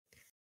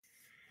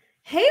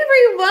Hey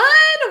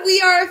everyone,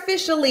 we are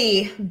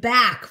officially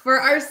back for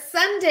our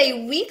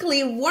Sunday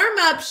weekly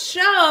warm-up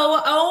show.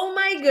 Oh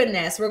my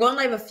goodness, we're going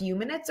live a few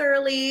minutes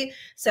early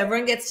so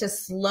everyone gets to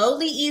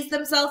slowly ease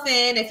themselves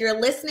in. If you're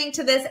listening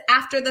to this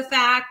after the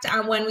fact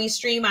when we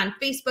stream on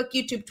Facebook,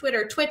 YouTube,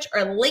 Twitter, Twitch,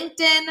 or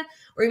LinkedIn,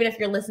 or even if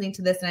you're listening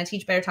to this in a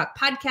Teach Better Talk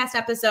podcast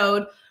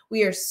episode,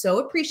 we are so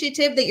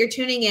appreciative that you're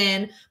tuning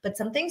in, but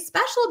something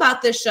special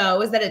about this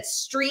show is that it's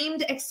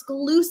streamed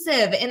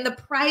exclusive in the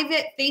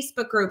private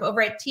Facebook group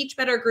over at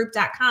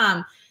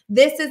teachbettergroup.com.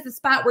 This is the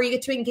spot where you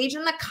get to engage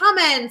in the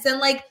comments and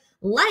like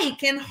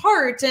and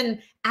heart and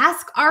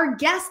ask our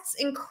guests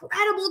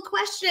incredible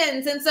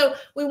questions. And so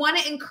we want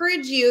to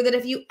encourage you that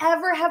if you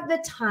ever have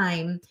the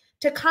time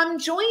to come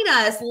join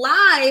us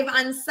live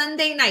on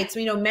Sunday nights.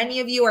 We know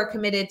many of you are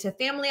committed to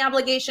family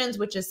obligations,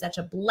 which is such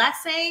a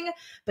blessing.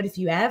 But if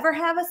you ever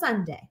have a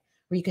Sunday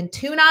where you can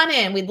tune on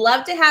in, we'd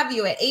love to have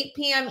you at 8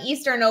 p.m.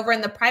 Eastern over in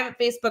the private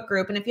Facebook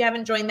group. And if you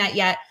haven't joined that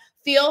yet,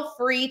 feel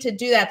free to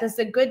do that. This is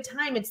a good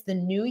time. It's the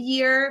new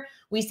year.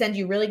 We send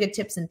you really good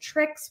tips and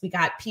tricks. We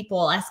got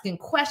people asking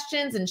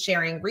questions and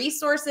sharing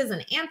resources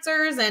and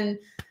answers. And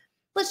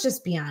let's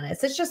just be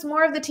honest. It's just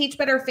more of the Teach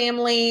Better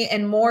family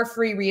and more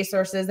free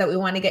resources that we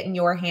want to get in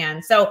your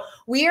hands. So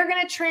we are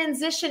going to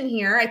transition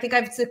here. I think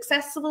I've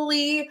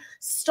successfully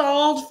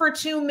stalled for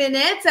 2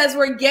 minutes as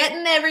we're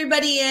getting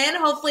everybody in.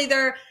 Hopefully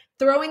they're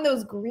throwing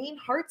those green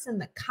hearts in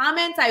the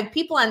comments. I have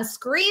people on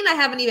screen I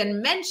haven't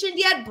even mentioned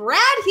yet. Brad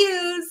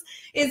Hughes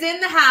is in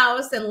the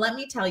house. And let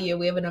me tell you,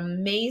 we have an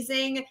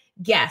amazing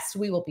guest.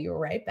 We will be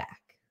right back.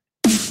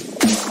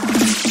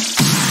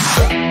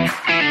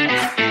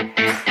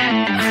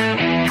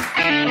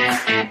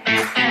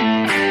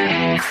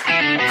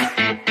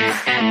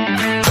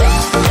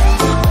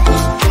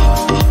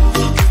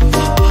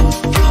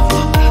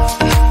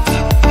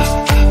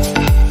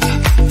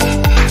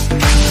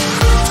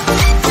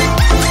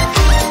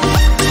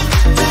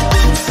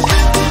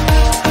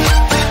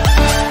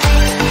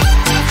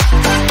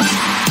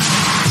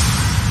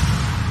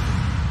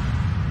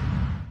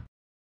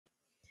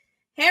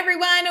 Hey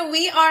everyone,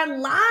 we are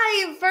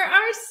live for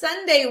our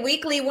Sunday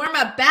weekly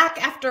warm-up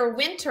back after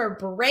winter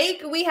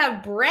break. We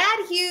have Brad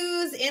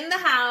Hughes in the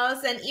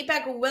house and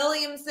Ipek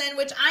Williamson,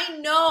 which I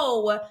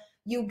know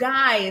you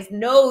guys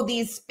know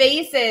these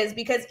faces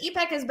because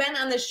Ipek has been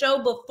on the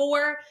show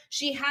before.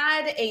 She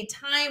had a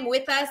time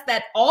with us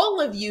that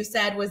all of you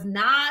said was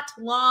not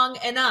long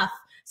enough.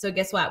 So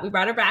guess what? We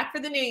brought her back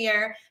for the new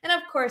year. And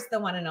of course, the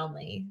one and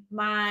only,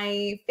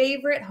 my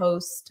favorite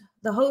host,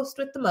 the host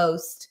with the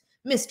most,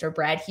 Mr.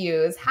 Brad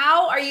Hughes.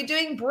 How are you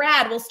doing,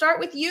 Brad? We'll start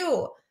with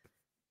you.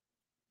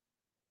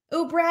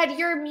 Oh, Brad,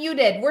 you're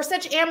muted. We're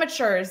such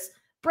amateurs.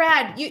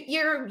 Brad,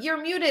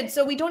 you're muted,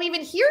 so we don't even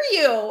hear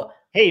you.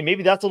 Hey,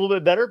 maybe that's a little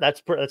bit better.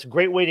 That's a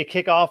great way to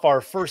kick off our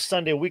first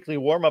Sunday weekly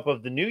warm-up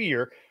of the new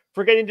year.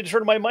 Forgetting to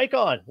turn my mic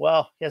on.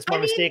 Well, that's my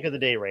mistake of the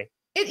day, Ray.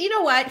 You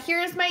know what?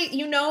 Here's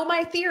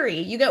my theory.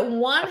 You get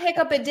one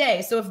hiccup a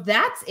day. So if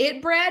that's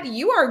it, Brad,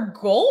 you are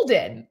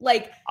golden.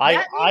 Like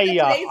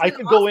I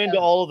could go into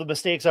all of the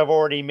mistakes I've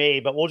already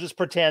made, but we'll just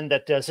pretend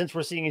that since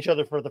we're seeing each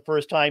other for the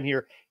first time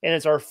here, and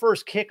it's our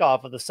first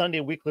kickoff of the Sunday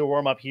weekly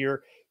warm-up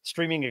here,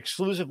 streaming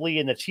exclusively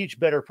in the Teach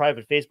Better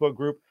private Facebook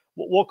group,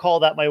 we'll call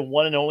that my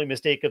one and only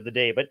mistake of the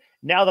day. But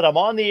now that I'm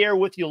on the air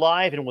with you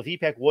live and with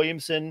Ipek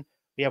Williamson,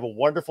 we have a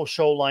wonderful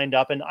show lined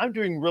up, and I'm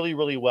doing really,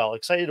 really well.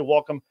 Excited to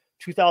welcome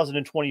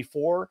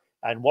 2024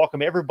 and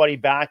welcome everybody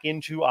back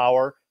into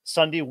our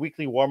Sunday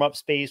weekly warm-up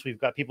space. We've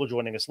got people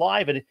joining us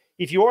live. And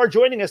if you are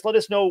joining us, let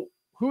us know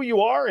who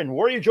you are and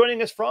where you're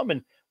joining us from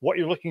and what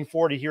you're looking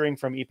forward to hearing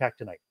from Ipek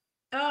tonight.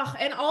 Oh,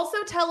 and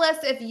also tell us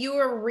if you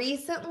were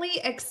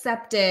recently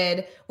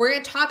accepted. We're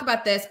going to talk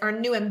about this. Our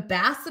new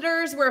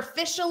ambassadors were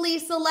officially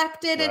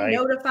selected and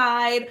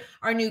notified.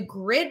 Our new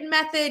grid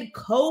method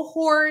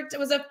cohort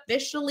was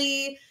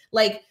officially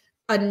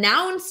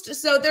announced.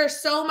 So there's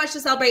so much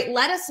to celebrate.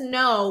 Let us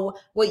know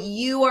what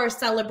you are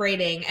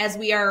celebrating as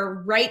we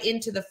are right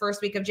into the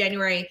first week of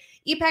January.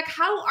 Ipek,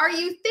 how are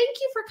you? Thank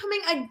you for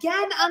coming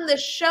again on the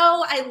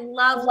show. I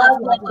love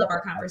our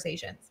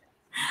conversations.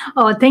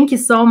 Oh, thank you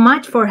so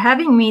much for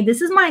having me.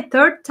 This is my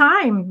third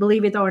time,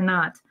 believe it or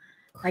not,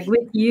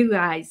 with you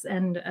guys.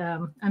 And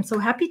I'm so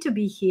happy to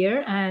be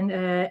here. And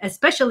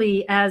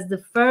especially as the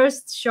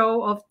first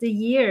show of the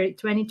year,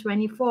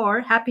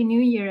 2024. Happy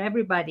New Year,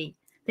 everybody.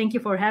 Thank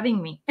you for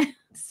having me.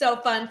 So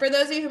fun. For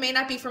those of you who may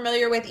not be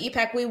familiar with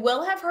Ipek, we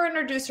will have her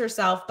introduce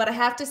herself, but I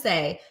have to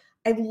say,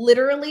 I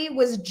literally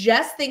was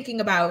just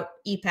thinking about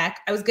Ipek.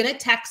 I was going to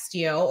text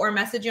you or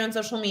message you on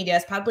social media.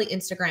 It's probably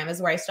Instagram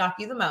is where I stalk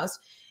you the most.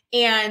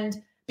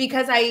 And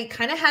because I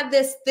kind of had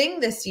this thing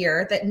this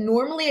year that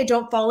normally I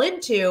don't fall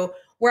into,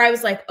 where I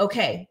was like,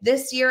 okay,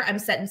 this year I'm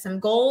setting some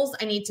goals.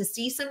 I need to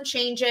see some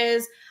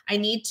changes. I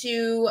need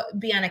to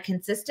be on a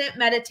consistent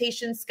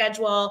meditation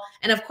schedule.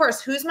 And of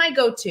course, who's my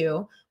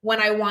go-to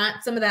when I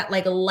want some of that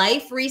like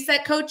life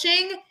reset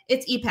coaching?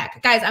 It's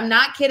EPEC. Guys, I'm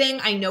not kidding.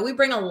 I know we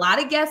bring a lot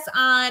of guests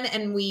on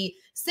and we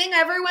sing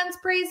everyone's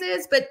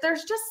praises, but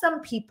there's just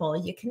some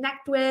people you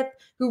connect with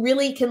who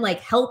really can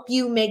like help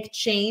you make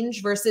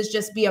change versus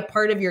just be a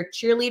part of your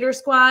cheerleader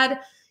squad.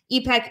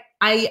 EPEC,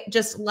 I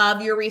just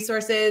love your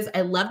resources.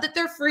 I love that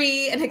they're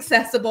free and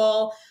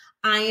accessible.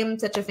 I am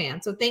such a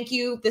fan. So thank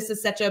you. This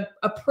is such a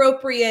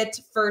appropriate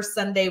first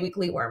Sunday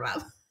weekly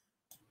warm-up.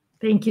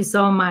 Thank you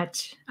so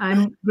much.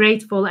 I'm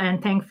grateful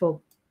and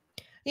thankful.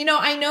 You know,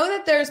 I know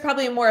that there's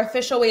probably a more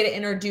official way to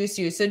introduce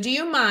you. So do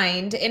you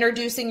mind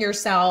introducing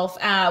yourself,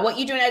 what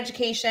you do in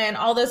education,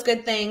 all those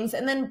good things?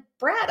 And then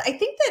Brad, I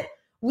think that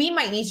we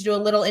might need to do a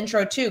little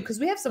intro too, because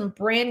we have some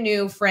brand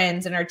new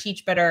friends in our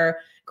Teach Better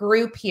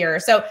group here.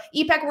 So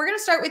EPEC, we're going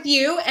to start with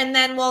you and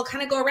then we'll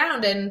kind of go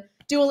around and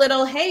do a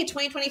little, hey,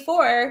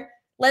 2024,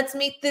 let's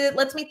meet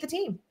the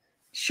team.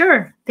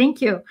 Sure.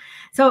 Thank you.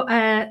 So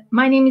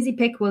my name is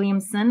İpek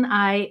Williamson.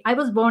 I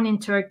was born in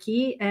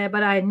Turkey,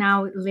 but I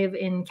now live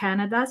in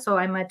Canada. So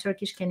I'm a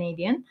Turkish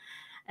Canadian.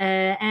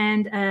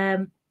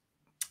 And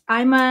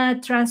I'm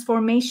a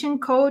transformation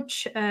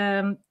coach,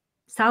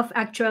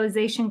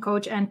 self-actualization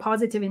coach, and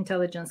positive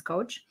intelligence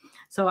coach.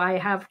 So I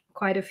have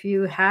quite a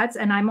few hats.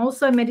 And I'm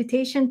also a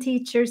meditation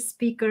teacher,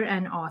 speaker,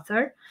 and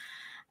author.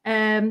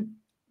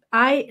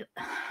 I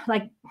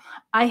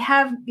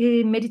have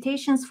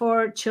meditations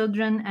for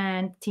children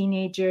and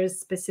teenagers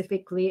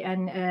specifically,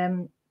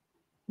 and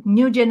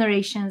new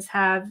generations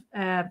have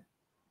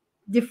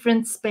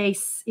different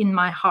space in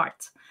my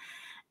heart.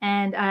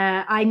 And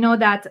I know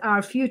that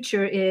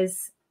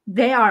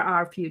they are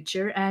our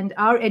future, and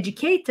our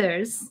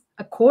educators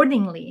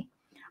accordingly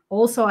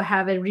also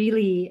have a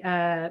really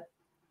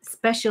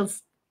special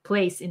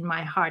place in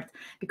my heart,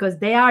 because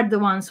they are the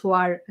ones who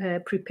are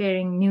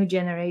preparing new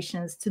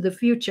generations to the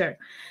future.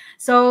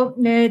 So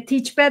the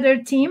Teach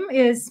Better team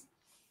is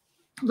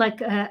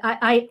like,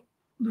 I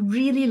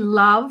really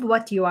love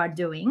what you are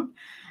doing,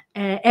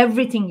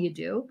 everything you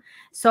do.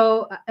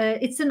 So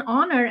it's an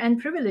honor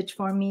and privilege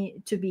for me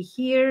to be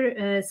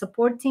here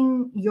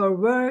supporting your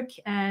work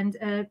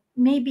and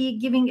maybe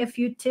giving a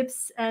few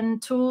tips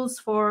and tools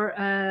for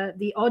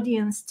the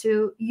audience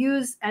to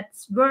use at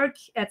work,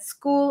 at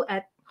school,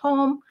 at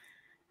home,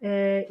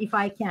 if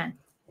I can.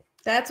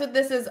 That's what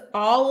this is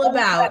all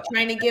about,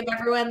 trying to give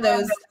everyone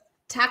those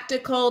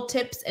tactical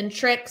tips and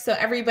tricks so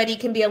everybody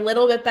can be a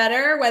little bit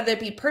better, whether it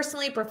be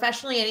personally,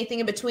 professionally, anything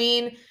in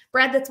between.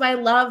 Brad, that's why I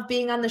love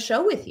being on the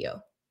show with you.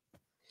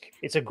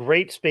 It's a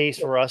great space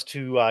for us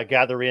to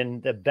gather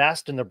in the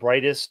best and the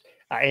brightest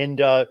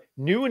and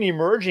new and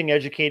emerging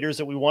educators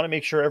that we want to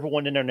make sure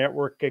everyone in our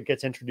network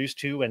gets introduced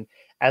to. And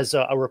as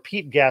a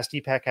repeat guest,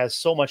 EPEC has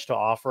so much to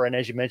offer. And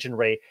as you mentioned,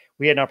 Ray,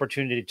 we had an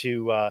opportunity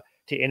to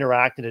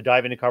interact and to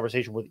dive into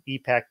conversation with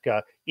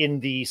EPEC in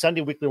the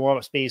Sunday Weekly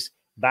Warm-Up space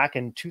back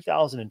in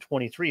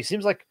 2023.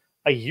 Seems like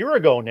a year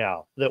ago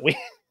now that we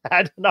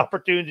had an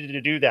opportunity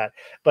to do that.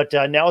 But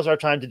now is our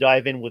time to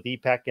dive in with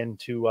EPEC and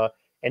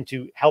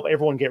to help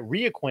everyone get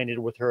reacquainted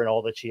with her and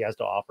all that she has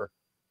to offer.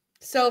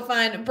 So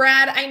fun.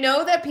 Brad, I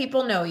know that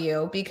people know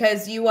you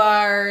because you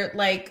are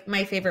like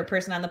my favorite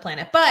person on the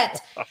planet.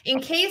 But in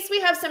case we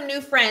have some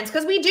new friends,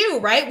 because we do,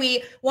 right?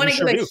 We want to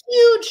give a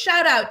huge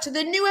shout out to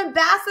the new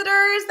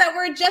ambassadors that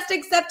were just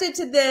accepted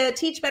to the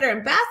Teach Better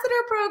Ambassador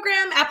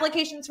Program.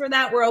 Applications for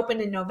that were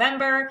opened in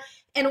November.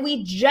 And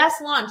we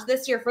just launched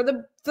this year for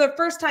the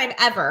first time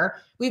ever.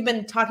 We've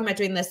been talking about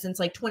doing this since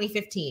like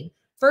 2015.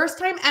 First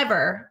time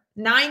ever,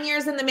 9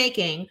 years in the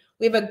making.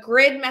 We have a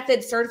grid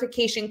method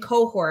certification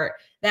cohort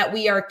that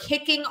we are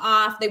kicking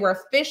off. They were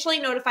officially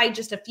notified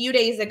just a few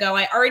days ago.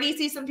 I already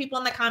see some people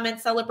in the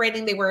comments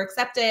celebrating they were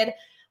accepted.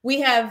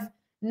 We have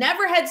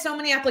never had so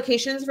many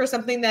applications for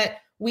something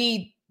that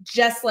we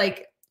just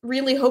like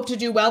really hope to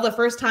do well the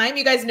first time.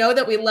 You guys know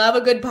that we love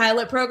a good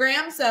pilot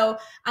program. So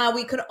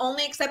we could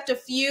only accept a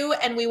few,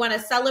 and we want to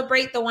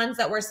celebrate the ones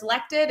that were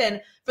selected.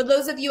 And for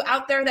those of you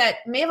out there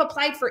that may have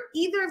applied for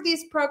either of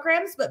these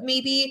programs, but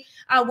maybe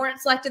weren't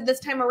selected this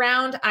time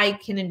around, I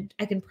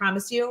can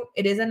promise you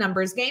it is a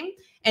numbers game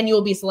and you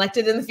will be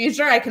selected in the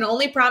future. I can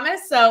only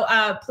promise. So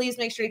please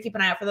make sure to keep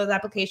an eye out for those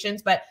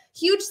applications. But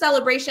huge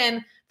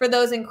celebration for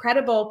those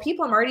incredible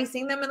people. I'm already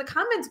seeing them in the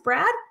comments,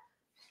 Brad.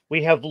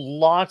 We have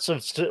lots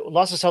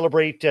to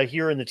celebrate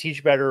here in the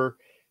Teach Better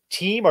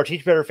team. Our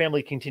Teach Better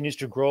family continues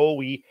to grow.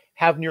 We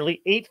have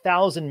nearly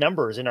 8,000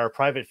 members in our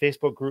private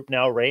Facebook group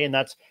now, Ray, and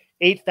that's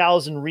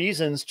 8,000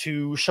 reasons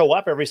to show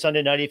up every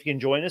Sunday night if you can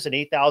join us, and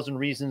 8,000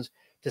 reasons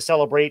to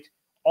celebrate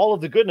all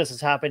of the goodness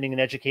that's happening in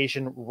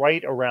education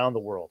right around the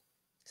world.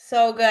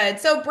 So good.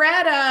 So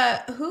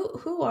Brad,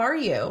 who are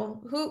you?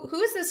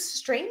 Who is this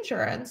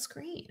stranger on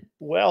screen?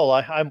 Well,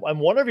 I'm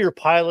one of your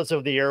pilots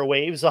of the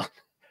airwaves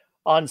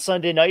on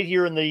Sunday night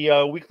here in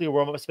the weekly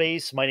warm-up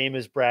space. My name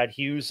is Brad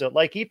Hughes.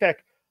 Like EPEC,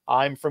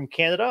 I'm from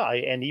Canada,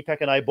 and EPEC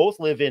and I both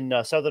live in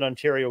Southern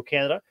Ontario,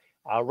 Canada.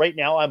 Right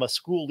now, I'm a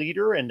school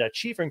leader and a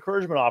chief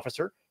encouragement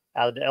officer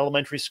at an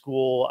elementary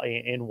school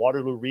in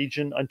Waterloo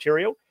Region,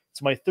 Ontario.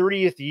 It's my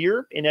 30th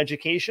year in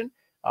education.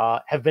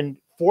 Have been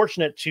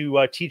fortunate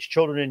to teach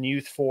children and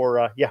youth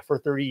for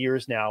 30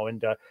 years now.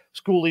 And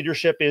school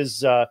leadership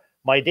is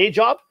my day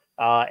job.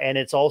 And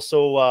it's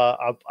also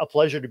a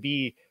pleasure to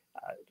be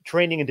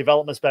training and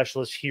development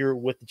specialist here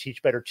with the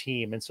Teach Better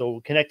team. And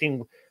so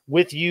connecting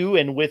with you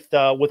and with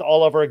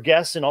all of our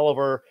guests and all of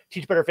our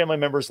Teach Better family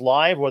members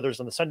live, whether it's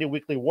on the Sunday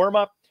weekly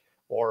warm-up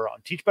or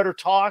on Teach Better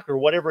Talk or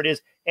whatever it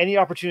is, any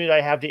opportunity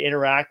I have to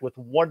interact with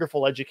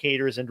wonderful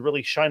educators and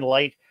really shine a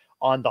light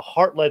on the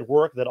heart-led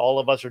work that all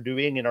of us are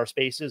doing in our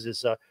spaces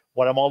is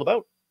what I'm all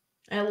about.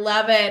 I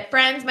love it.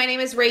 Friends, my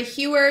name is Ray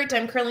Hewart.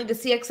 I'm currently the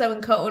CXO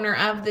and co-owner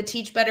of the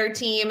Teach Better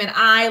team. And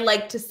I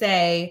like to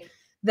say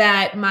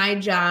that my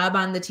job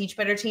on the Teach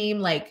Better team,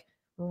 like,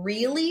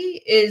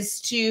 really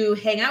is to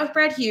hang out with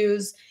Brad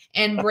Hughes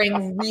and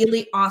bring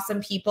really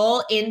awesome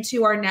people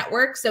into our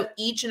network. So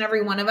each and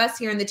every one of us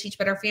here in the Teach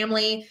Better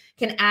family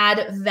can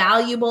add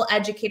valuable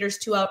educators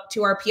to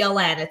our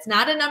PLN. It's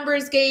not a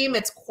numbers game.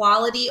 It's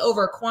quality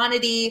over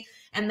quantity.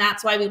 And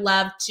that's why we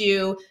love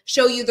to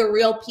show you the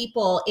real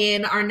people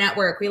in our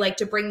network. We like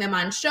to bring them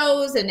on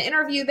shows and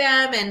interview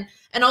them,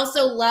 and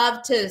also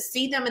love to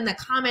see them in the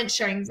comments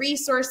sharing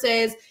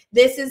resources.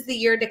 This is the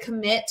year to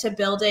commit to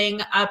building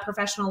a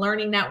professional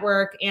learning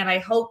network. And I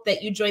hope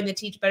that you join the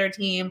Teach Better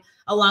team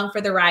along for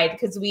the ride,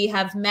 because we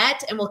have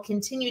met and will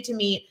continue to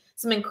meet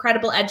some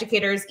incredible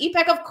educators.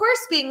 Ipek, of course,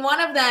 being one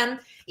of them.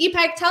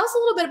 Ipek, tell us a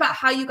little bit about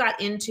how you got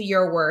into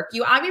your work.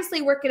 You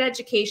obviously work in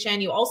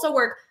education. You also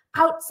work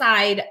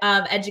outside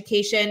of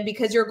education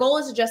because your goal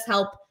is to just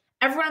help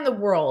everyone in the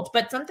world.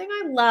 But something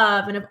I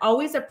love and have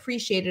always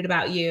appreciated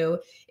about you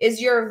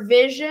is your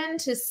vision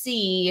to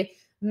see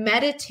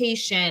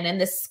meditation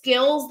and the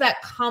skills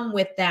that come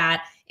with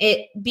that,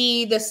 it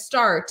be the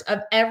start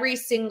of every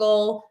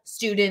single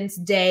student's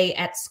day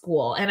at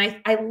school. And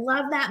I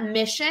love that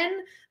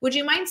mission. Would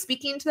you mind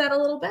speaking to that a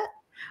little bit?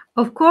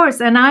 Of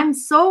course. And I'm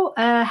so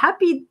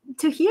happy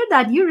to hear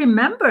that you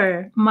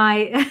remember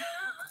my...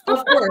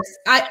 Of course.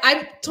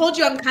 I told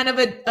you I'm kind of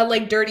a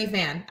like dirty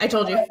fan. I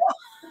told you.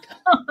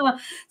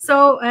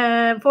 So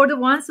for the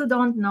ones who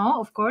don't know,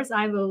 of course,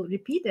 I will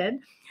repeat it.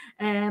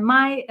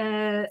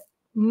 My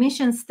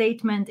mission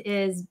statement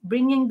is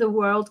bringing the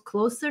world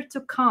closer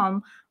to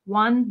calm,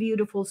 one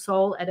beautiful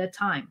soul at a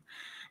time.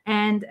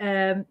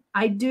 And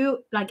I do,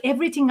 like,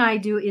 everything I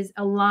do is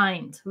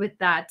aligned with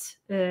that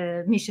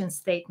mission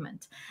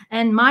statement.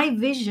 And my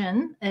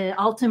vision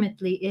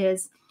ultimately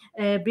is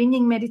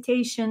bringing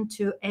meditation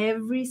to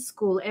every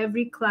school,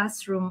 every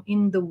classroom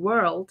in the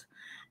world,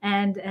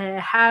 and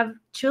have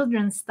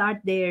children start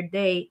their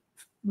day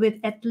with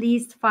at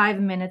least 5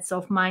 minutes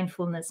of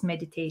mindfulness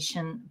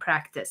meditation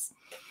practice.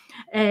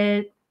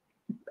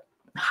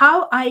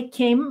 How I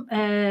came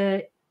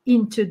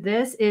into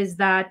this is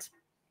that,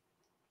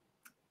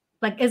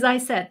 like, as I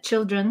said,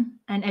 children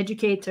and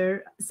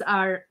educators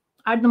are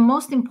the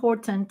most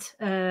important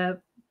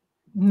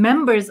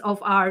members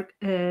of our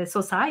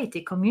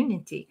society,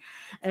 community,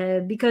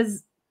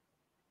 because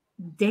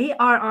they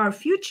are our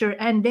future,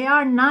 and they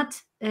are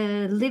not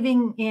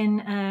living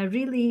in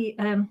really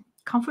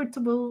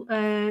comfortable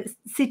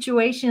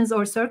situations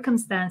or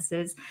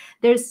circumstances.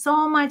 There's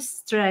so much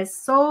stress,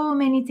 so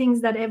many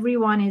things that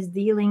everyone is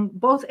dealing,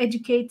 both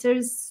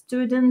educators,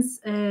 students,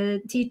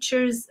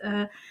 teachers,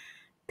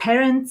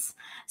 parents.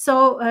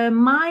 So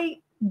my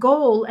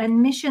goal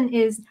and mission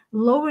is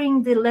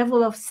lowering the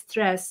level of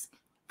stress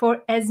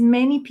for as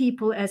many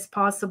people as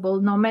possible,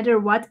 no matter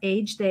what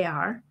age they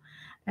are.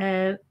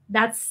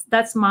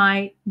 That's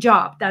my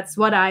job. That's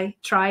what I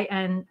try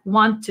and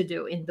want to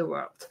do in the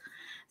world.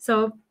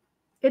 So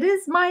it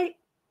is my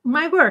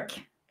work,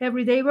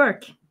 everyday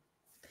work.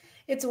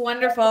 It's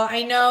wonderful.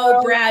 I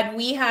know, Brad,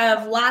 we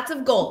have lots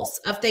of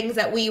goals of things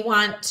that we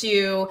want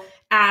to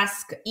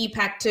ask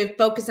Ipek to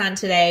focus on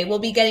today. We'll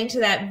be getting to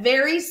that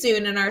very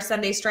soon in our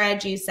Sunday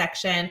strategies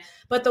section.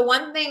 But the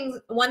one thing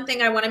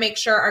I want to make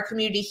sure our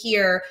community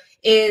here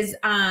is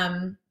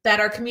that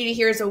our community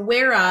here is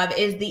aware of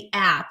is the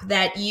app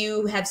that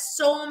you have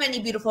so many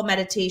beautiful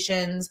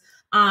meditations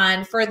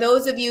on. For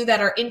those of you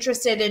that are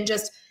interested in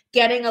just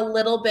getting a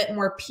little bit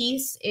more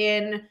peace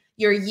in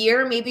your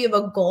year, maybe of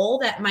a goal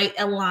that might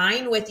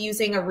align with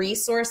using a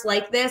resource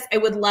like this, I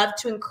would love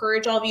to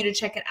encourage all of you to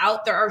check it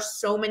out. There are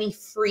so many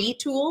free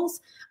tools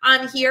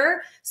on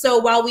here. So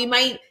while we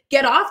might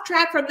get off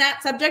track from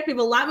that subject, we have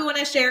a lot we want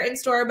to share in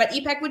store. But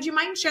Ipek, would you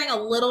mind sharing a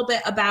little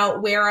bit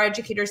about where our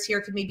educators here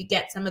can maybe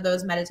get some of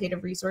those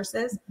meditative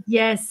resources?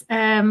 Yes,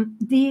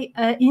 the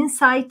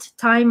Insight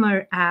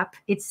Timer app,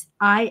 it's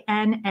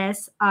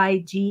INSIGHT,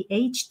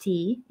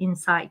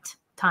 Insight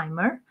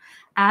Timer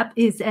app,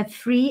 is a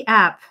free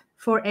app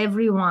for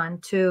everyone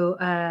to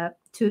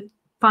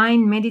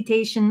find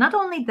meditation. Not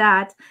only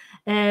that,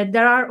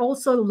 there are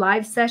also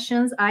live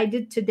sessions. I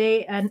did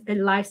today a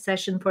live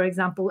session, for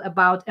example,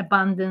 about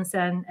abundance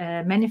and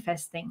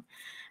manifesting.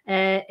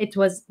 It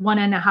was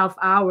 1.5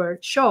 hour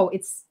show.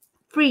 It's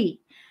free.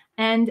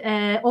 And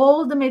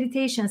all the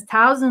meditations,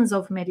 thousands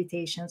of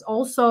meditations,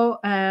 also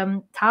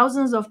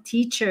thousands of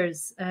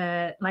teachers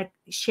like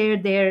share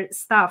their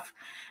stuff.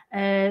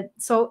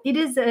 So it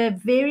is a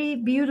very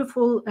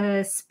beautiful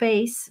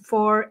space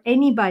for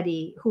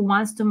anybody who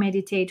wants to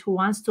meditate, who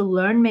wants to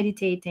learn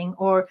meditating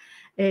or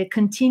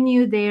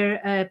continue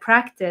their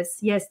practice.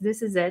 Yes,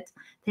 this is it.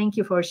 Thank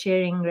you for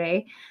sharing,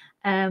 Ray.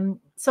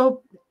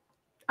 So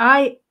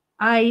I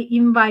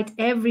invite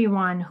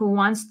everyone who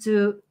wants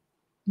to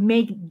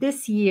make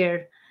this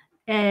year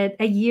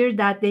a year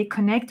that they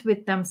connect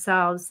with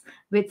themselves,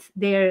 with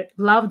their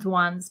loved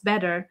ones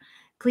better.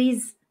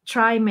 Please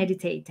try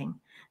meditating.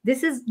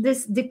 This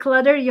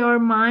declutter your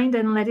mind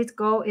and let it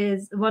go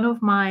is one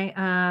of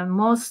my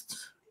most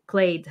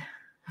played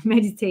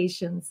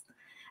meditations.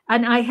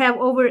 And I have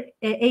over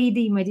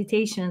 80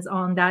 meditations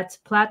on that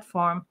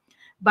platform,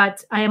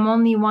 but I am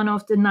only one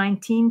of the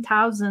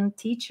 19,000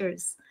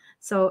 teachers.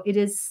 So it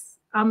is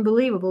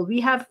unbelievable. We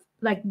have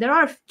there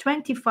are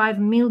 25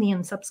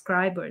 million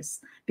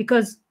subscribers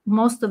because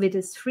most of it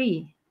is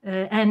free.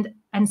 And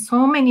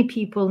so many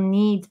people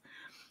need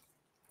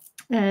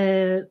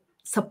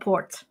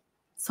support.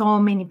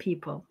 So many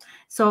people.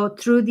 So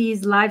through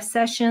these live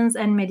sessions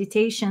and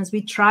meditations,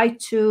 we try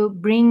to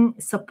bring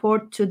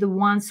support to the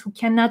ones who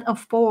cannot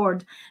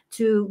afford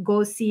to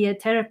go see a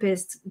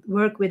therapist,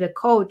 work with a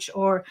coach,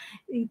 or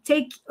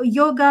take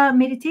yoga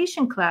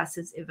meditation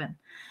classes even.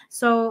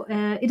 So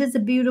it is a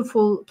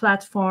beautiful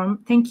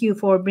platform. Thank you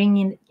for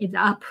bringing it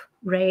up,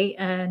 Ray,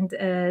 and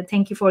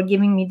thank you for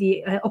giving me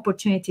the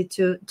opportunity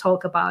to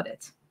talk about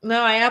it.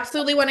 No, I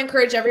absolutely want to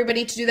encourage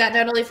everybody to do that,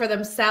 not only for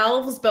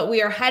themselves, but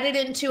we are headed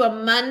into a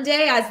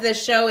Monday, as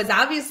this show is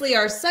obviously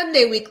our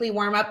Sunday weekly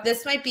warm-up.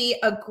 This might be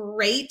a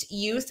great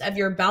use of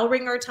your bell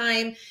ringer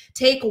time.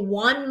 Take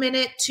 1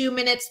 minute, 2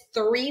 minutes,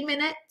 3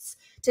 minutes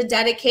to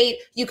dedicate.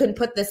 You can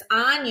put this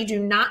on. You do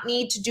not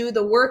need to do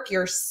the work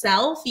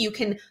yourself. You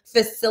can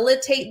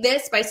facilitate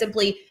this by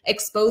simply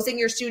exposing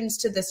your students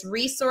to this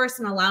resource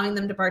and allowing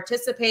them to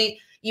participate.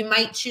 You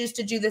might choose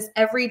to do this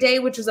every day,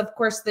 which is, of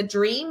course, the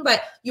dream,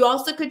 but you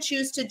also could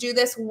choose to do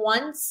this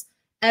once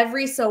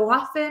every so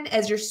often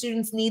as your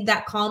students need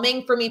that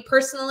calming. For me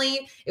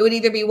personally, it would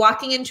either be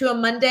walking into a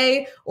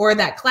Monday or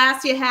that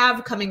class you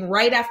have coming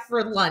right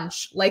after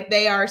lunch, like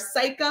they are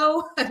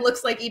psycho. It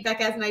looks like Ipek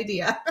has an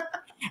idea.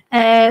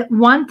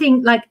 One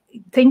thing,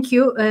 thank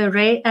you,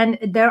 Ray. And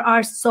there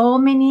are so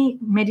many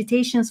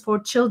meditations for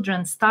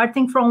children,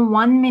 starting from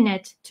 1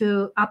 minute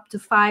to up to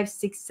 5,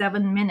 6,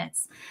 7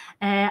 minutes.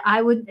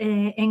 I would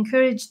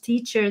encourage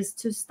teachers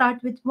to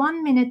start with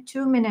 1 minute,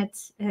 2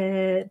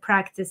 minute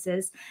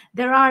practices.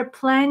 There are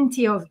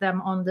plenty of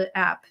them on the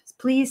app.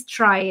 Please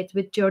try it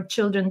with your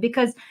children,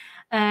 because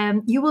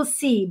you will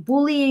see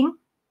bullying,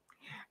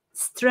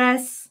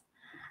 stress,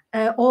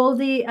 all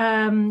the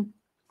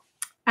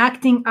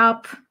acting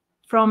up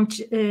from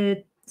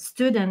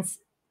students.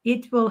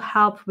 It will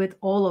help with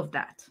all of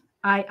that.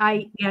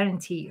 I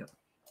guarantee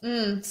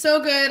you.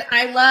 So good.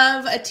 I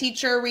love a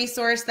teacher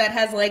resource that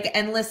has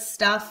endless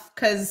stuff,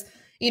 because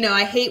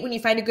I hate when you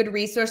find a good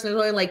resource and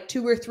there's only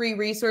 2 or 3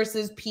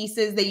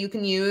 pieces that you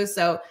can use.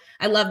 So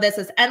I love this.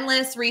 It's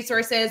endless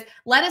resources.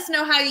 Let us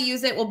know how you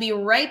use it. We'll be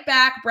right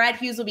back. Brad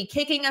Hughes will be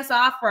kicking us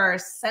off for our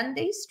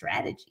Sunday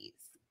strategies.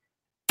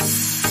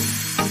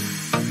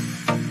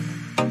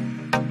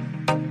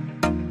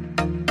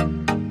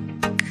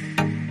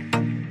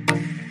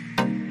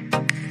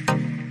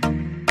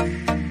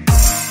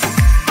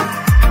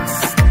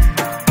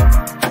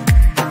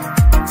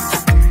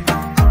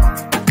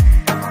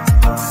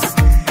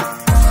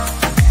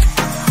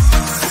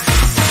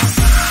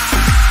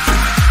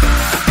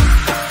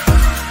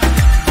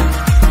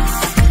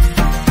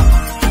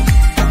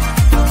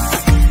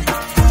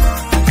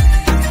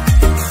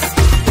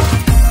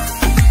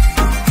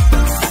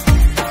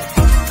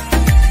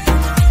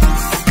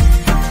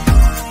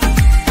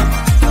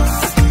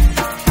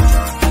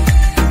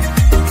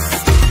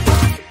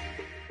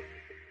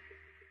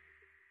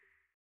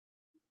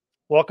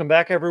 Welcome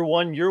back,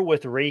 everyone. You're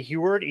with Ray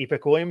Heward,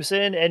 Ipek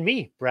Williamson, and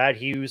me, Brad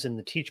Hughes, in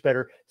the Teach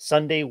Better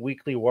Sunday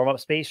weekly warm-up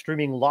space,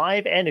 streaming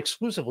live and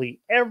exclusively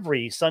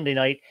every Sunday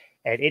night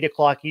at 8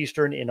 o'clock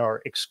Eastern in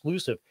our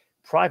exclusive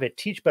private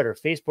Teach Better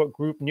Facebook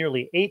group,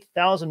 nearly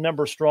 8,000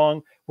 members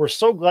strong. We're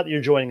so glad that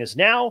you're joining us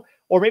now,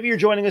 or maybe you're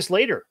joining us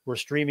later. We're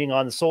streaming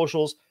on the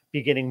socials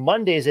beginning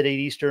Mondays at 8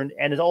 Eastern,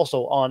 and is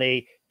also on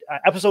a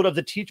episode of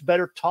the Teach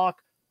Better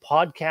Talk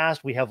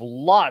podcast. We have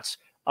lots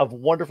of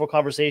wonderful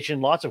conversation,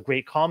 lots of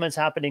great comments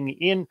happening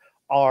in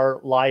our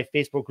live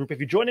Facebook group. If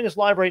you're joining us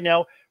live right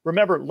now,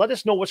 remember, let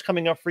us know what's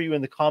coming up for you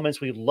in the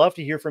comments. We'd love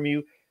to hear from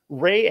you.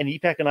 Ray and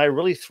Ipek and I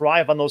really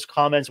thrive on those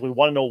comments. We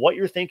want to know what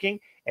you're thinking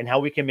and how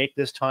we can make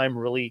this time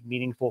really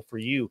meaningful for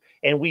you.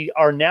 And we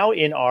are now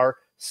in our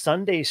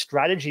Sunday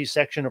strategy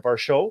section of our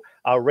show.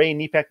 Ray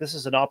and Ipek, this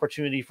is an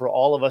opportunity for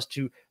all of us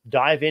to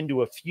dive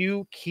into a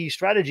few key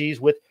strategies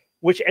with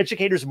which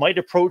educators might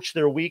approach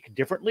their week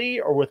differently,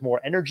 or with more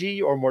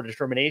energy or more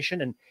determination.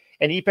 And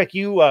Ipek,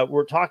 you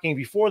were talking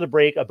before the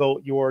break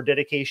about your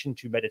dedication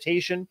to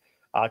meditation,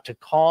 to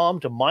calm,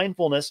 to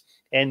mindfulness,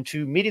 and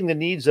to meeting the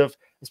needs of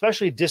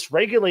especially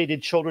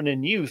dysregulated children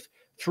and youth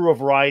through a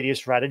variety of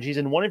strategies.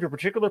 And one of your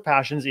particular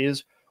passions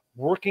is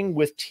working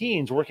with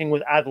teens, working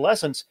with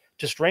adolescents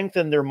to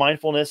strengthen their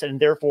mindfulness and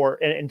therefore,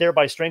 and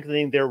thereby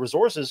strengthening their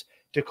resources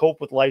to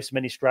cope with life's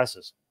many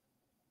stresses.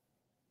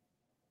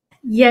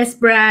 Yes,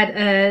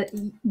 Brad.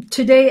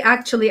 Today,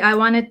 actually, I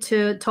wanted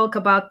to talk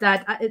about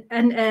that.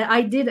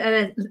 I did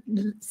a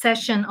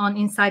session on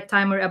Insight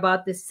Timer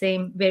about the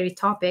same very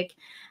topic.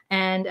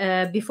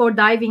 And before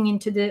diving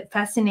into the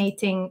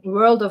fascinating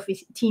world of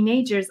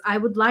teenagers, I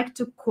would like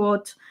to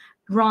quote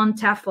Ron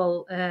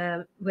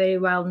Tafel, very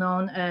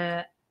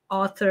well-known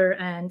author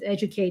and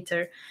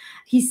educator.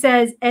 He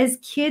says, as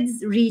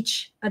kids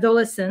reach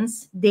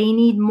adolescence, they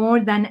need more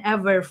than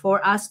ever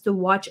for us to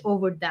watch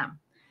over them.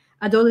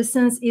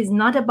 Adolescence is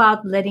not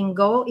about letting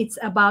go. It's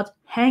about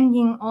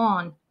hanging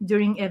on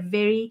during a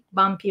very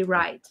bumpy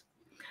ride.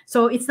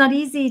 So it's not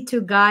easy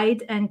to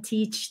guide and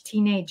teach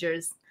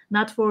teenagers,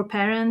 not for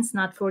parents,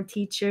 not for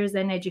teachers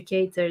and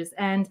educators.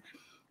 And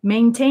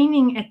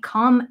maintaining a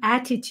calm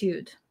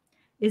attitude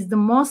is the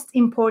most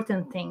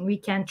important thing we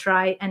can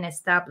try and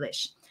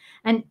establish.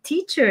 And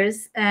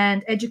teachers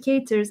and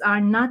educators are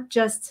not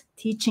just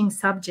teaching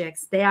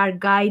subjects, they are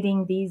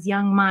guiding these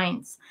young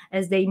minds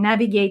as they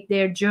navigate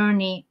their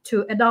journey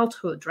to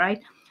adulthood,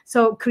 right?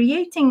 So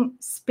creating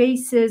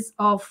spaces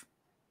of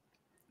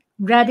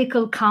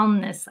radical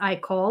calmness, I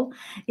call,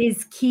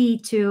 is key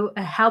to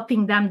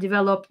helping them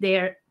develop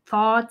their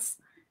thoughts,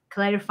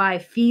 clarify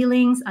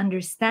feelings,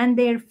 understand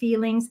their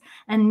feelings,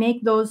 and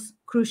make those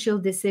crucial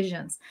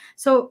decisions.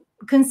 So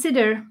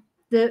consider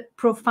the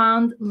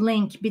profound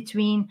link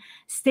between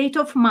state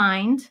of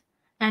mind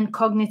and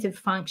cognitive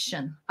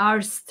function.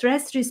 Our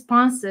stress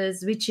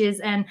responses, which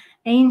is an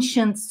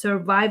ancient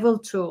survival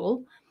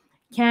tool,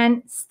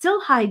 can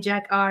still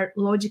hijack our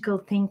logical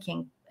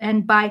thinking.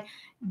 And by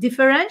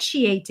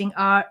differentiating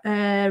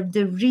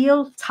the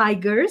real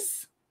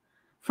tigers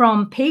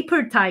from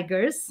paper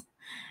tigers,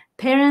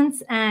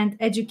 parents and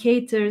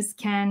educators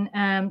can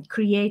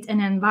create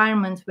an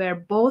environment where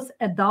both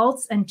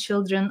adults and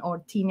children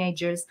or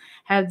teenagers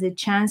have the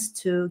chance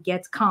to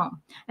get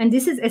calm. And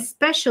this is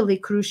especially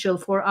crucial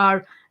for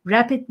our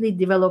rapidly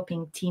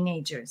developing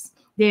teenagers.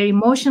 Their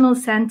emotional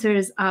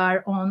centers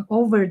are on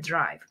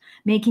overdrive,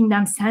 making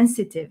them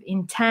sensitive,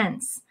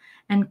 intense,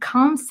 and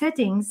calm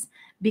settings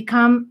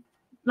become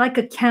like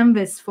a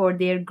canvas for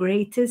their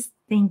greatest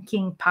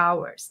thinking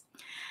powers.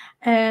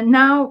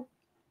 Now,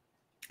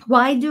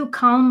 why do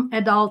calm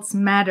adults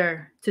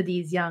matter to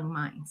these young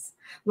minds?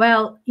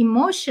 Well,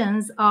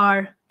 emotions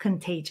are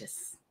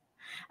contagious.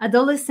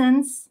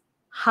 Adolescents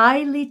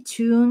highly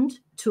tuned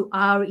to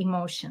our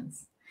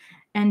emotions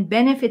and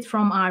benefit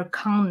from our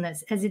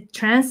calmness as it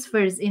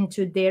transfers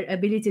into their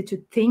ability to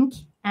think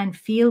and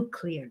feel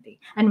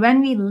clearly. And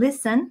when we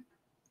listen,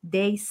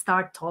 they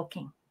start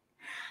talking.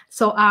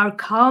 So our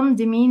calm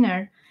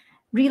demeanor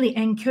really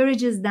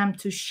encourages them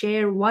to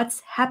share what's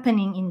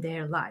happening in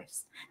their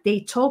lives. They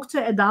talk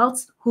to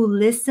adults who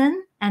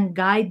listen and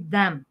guide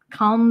them,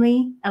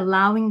 calmly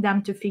allowing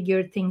them to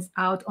figure things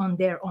out on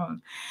their own.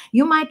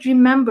 You might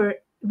remember,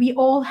 we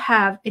all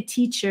have a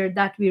teacher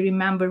that we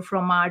remember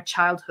from our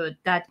childhood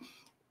that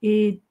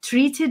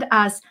treated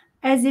us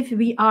as if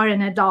we are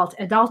an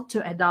adult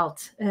to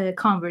adult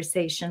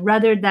conversation,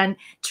 rather than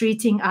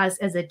treating us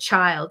as a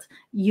child.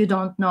 You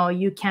don't know,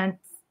 you can't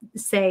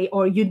say,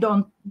 or you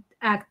don't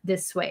act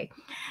this way.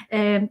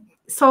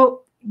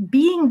 So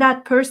being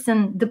that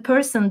person,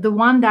 the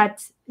one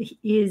that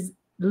is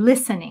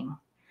listening,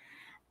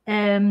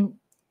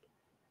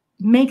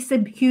 makes a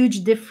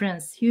huge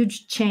difference,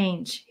 huge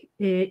change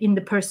in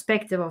the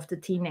perspective of the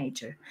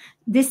teenager.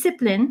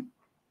 Discipline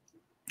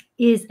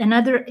is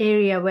another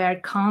area where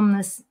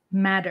calmness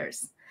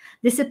matters.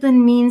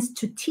 Discipline means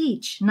to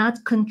teach,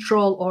 not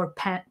control or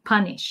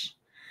punish.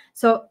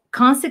 So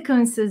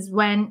consequences,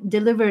 when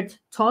delivered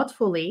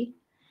thoughtfully,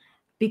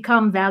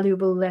 become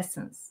valuable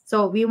lessons.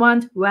 So we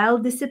want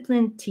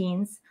well-disciplined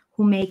teens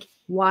who make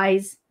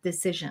wise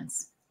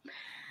decisions.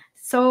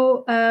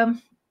 So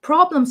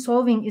problem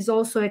solving is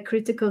also a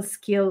critical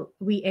skill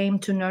we aim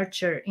to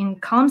nurture. In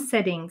calm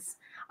settings,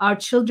 our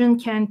children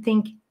can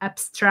think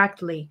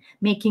abstractly,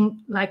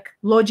 making like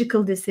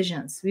logical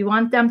decisions. We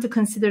want them to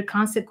consider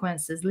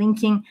consequences,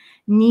 linking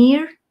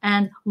near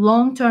and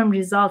long-term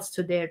results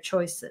to their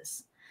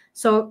choices.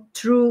 So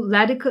through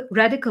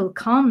radical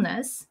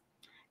calmness,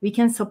 we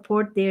can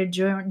support their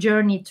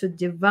journey to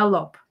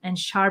develop and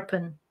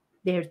sharpen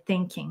their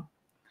thinking.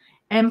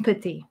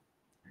 Empathy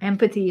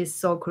is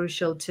so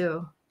crucial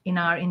too in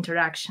our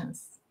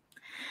interactions.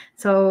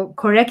 So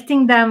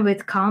correcting them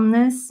with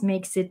calmness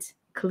makes it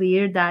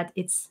clear that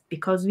it's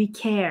because we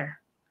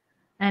care.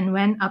 And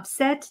when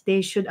upset,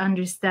 they should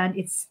understand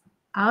it's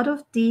out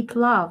of deep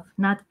love,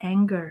 not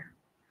anger.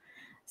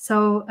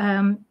 So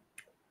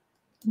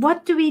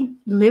what do we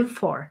live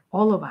for,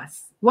 all of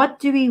us? What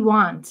do we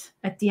want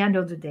at the end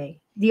of the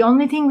day? The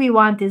only thing we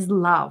want is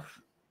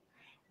love.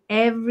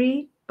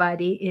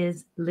 Everybody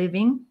is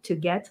living to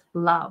get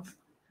love.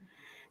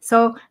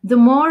 So the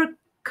more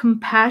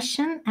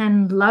compassion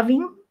and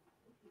loving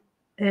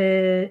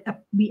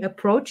we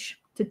approach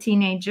to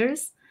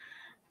teenagers,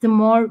 the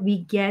more we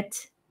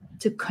get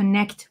to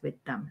connect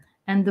with them.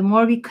 And the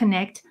more we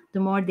connect, the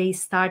more they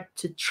start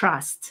to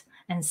trust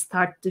and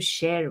start to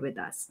share with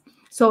us.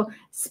 So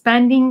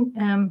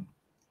spending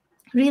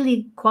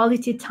really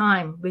quality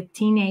time with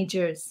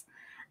teenagers,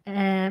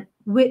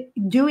 with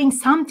doing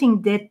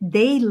something that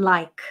they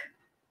like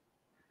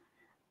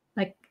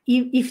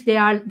if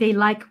they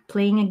like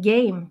playing a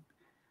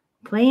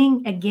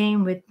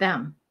game with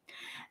them.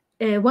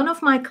 One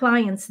of my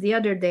clients the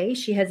other day,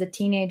 she has a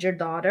teenager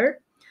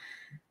daughter.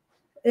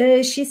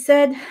 She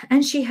said,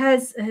 and she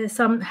has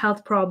some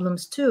health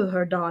problems too,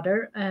 her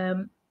daughter,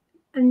 and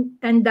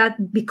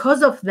that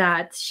because of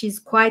that, she's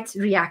quite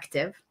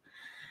reactive.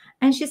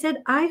 And she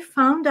said, I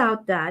found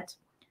out that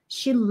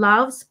she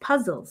loves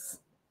puzzles.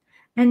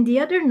 And the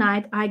other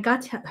night, I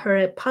got her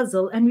a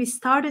puzzle, and we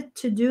started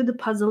to do the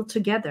puzzle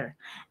together.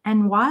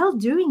 And while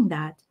doing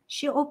that,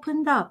 she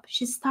opened up.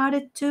 She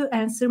started to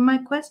answer my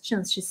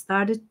questions. She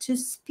started to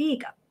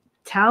speak,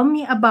 tell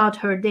me about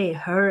her day,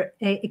 her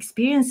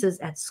experiences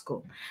at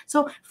school.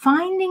 So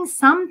finding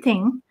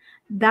something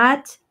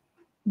that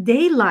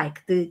they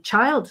like, the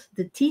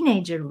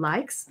teenager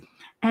likes,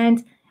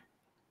 and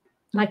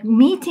like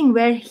meeting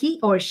where he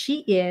or she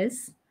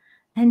is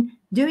and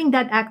doing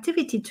that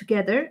activity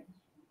together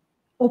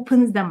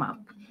opens them up.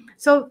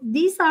 So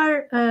these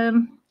are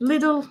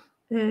little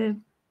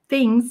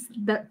things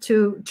that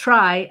to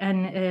try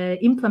and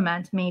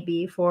implement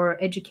maybe for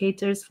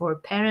educators, for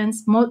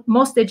parents.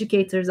 Most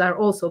educators are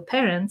also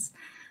parents.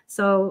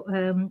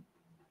 So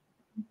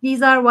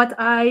these are what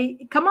I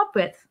come up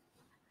with.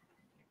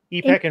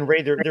 Ipek and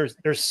Ray,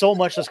 there's so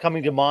much that's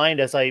coming to mind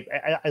as I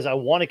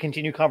want to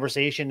continue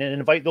conversation and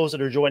invite those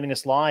that are joining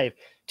us live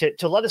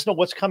to let us know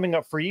what's coming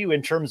up for you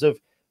in terms of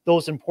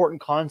those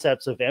important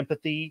concepts of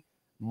empathy,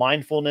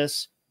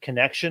 mindfulness,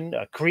 connection,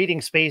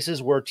 creating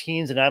spaces where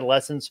teens and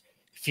adolescents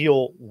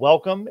feel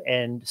welcome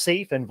and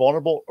safe and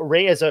vulnerable.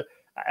 Ray, as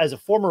a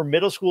former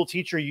middle school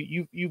teacher,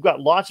 you've got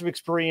lots of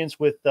experience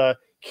with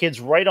kids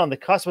right on the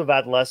cusp of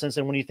adolescence.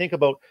 And when you think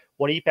about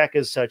what Ipek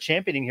is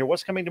championing here,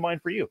 what's coming to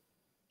mind for you?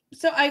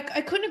 So I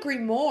couldn't agree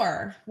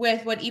more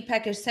with what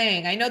Ipek is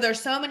saying. I know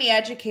there's so many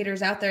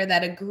educators out there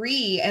that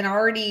agree and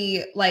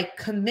already like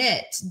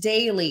commit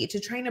daily to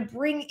trying to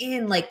bring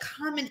in like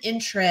common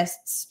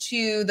interests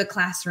to the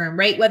classroom,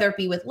 right? Whether it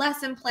be with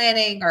lesson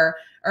planning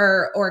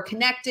or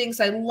connecting.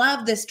 So I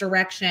love this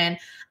direction.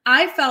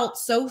 I felt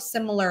so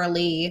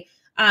similarly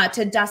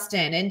to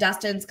Dustin in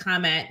Dustin's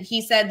comment.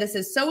 He said, this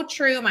is so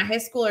true. My high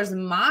schoolers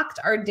mocked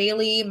our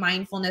daily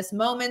mindfulness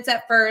moments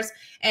at first,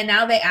 and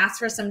now they ask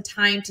for some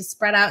time to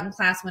spread out in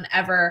class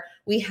whenever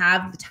we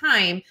have the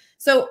time.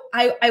 So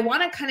I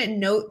want to kind of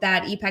note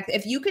that, Ipek,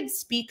 if you could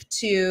speak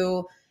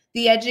to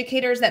the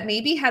educators that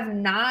maybe have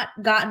not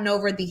gotten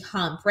over the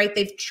hump, right?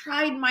 They've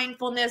tried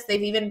mindfulness.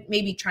 They've even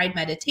maybe tried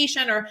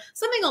meditation or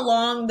something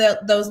along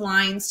those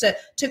lines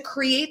to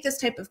create this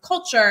type of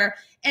culture.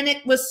 And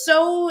it was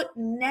so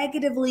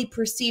negatively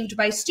perceived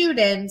by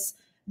students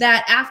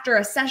that after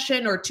a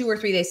session or 2 or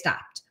 3, they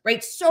stopped,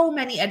 right? So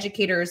many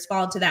educators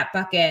fall into that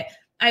bucket.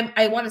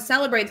 I want to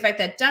celebrate the fact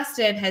that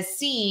Dustin has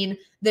seen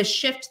the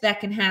shift that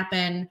can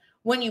happen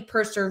when you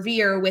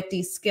persevere with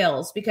these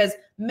skills, because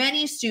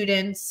many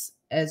students,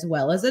 as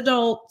well as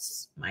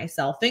adults,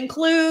 myself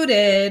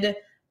included,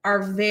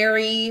 are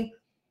very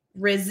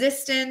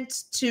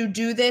resistant to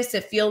do this.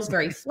 It feels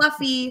very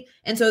fluffy.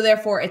 And so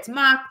therefore it's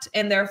mocked,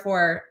 and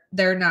therefore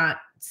they're not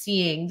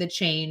seeing the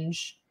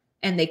change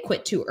and they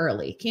quit too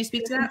early. Can you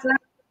speak to that?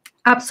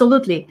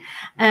 Absolutely.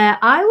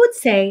 I would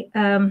say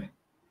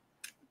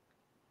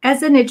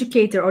as an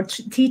educator or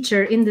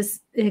teacher in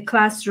this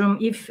classroom,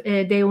 if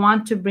they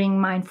want to bring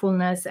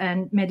mindfulness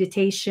and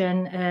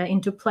meditation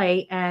into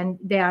play and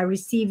they are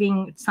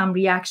receiving some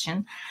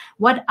reaction,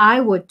 what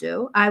I would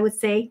do, I would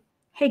say,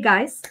 hey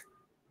guys,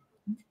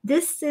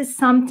 this is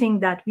something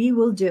that we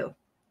will do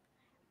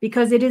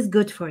because it is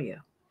good for you.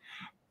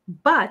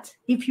 But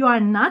if you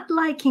are not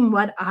liking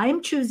what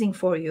I'm choosing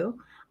for you,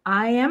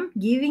 I am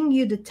giving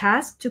you the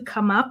task to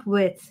come up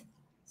with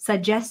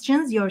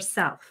suggestions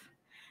yourself.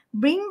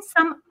 Bring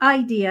some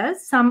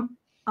ideas, some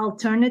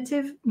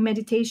alternative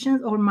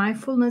meditations or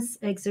mindfulness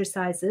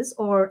exercises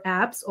or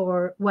apps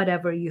or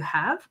whatever you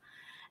have.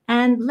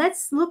 And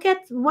let's look at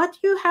what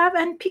you have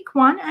and pick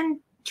one and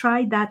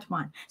try that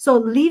one.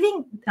 So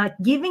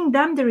giving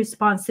them the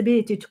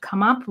responsibility to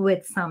come up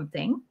with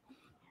something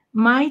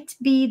might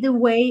be the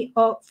way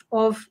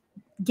of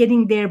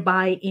getting their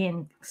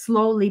buy-in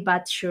slowly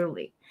but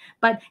surely.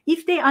 But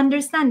if they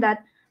understand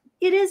that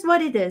it is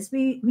what it is,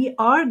 we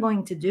are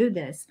going to do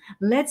this,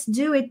 let's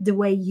do it the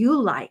way you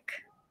like.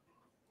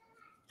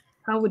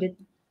 How would you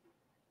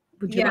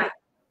like?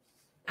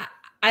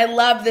 I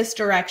love this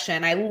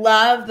direction. I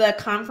love the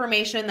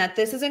confirmation that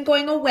this isn't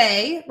going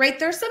away, right?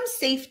 There's some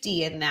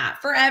safety in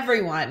that for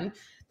everyone.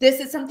 This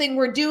is something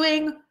we're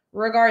doing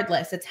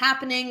regardless. It's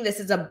happening. This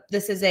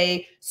is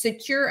a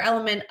secure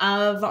element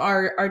of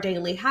our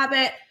daily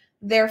habit.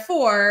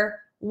 Therefore,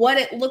 what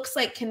it looks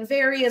like can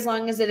vary as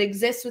long as it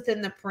exists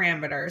within the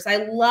parameters.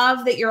 I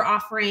love that you're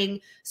offering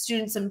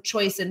students some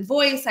choice and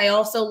voice. I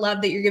also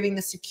love that you're giving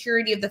the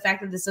security of the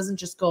fact that this doesn't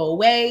just go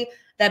away.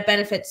 That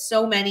benefits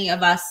so many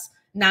of us,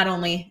 not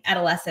only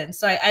adolescents.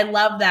 So I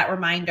love that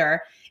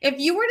reminder. If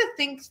you were to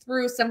think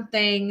through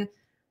something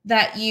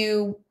that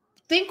you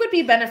think would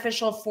be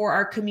beneficial for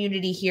our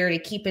community here to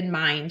keep in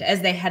mind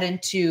as they head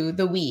into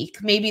the week,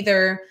 maybe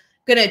they're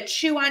going to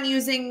chew on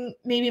using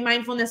maybe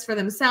mindfulness for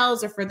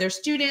themselves or for their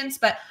students,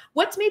 but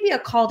what's maybe a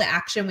call to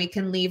action we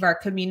can leave our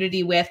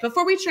community with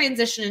before we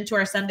transition into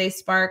our Sunday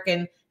Spark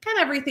and kind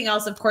of everything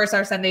else, of course,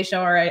 our Sunday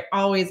show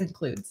always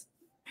includes?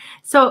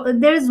 So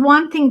there's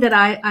one thing that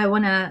I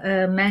want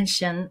to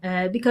mention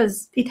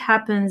because it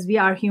happens. We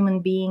are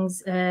human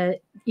beings.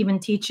 Even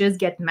teachers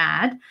get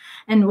mad.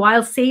 And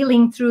while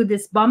sailing through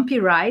this bumpy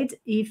ride,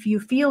 if you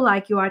feel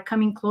like you are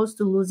coming close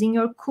to losing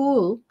your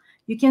cool,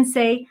 you can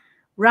say,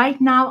 right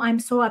now, I'm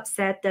so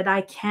upset that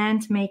I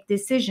can't make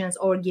decisions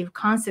or give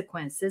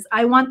consequences.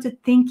 I want to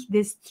think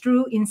this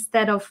through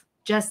instead of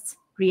just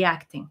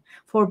reacting.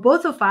 For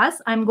both of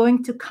us, I'm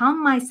going to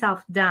calm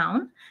myself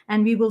down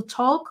and we will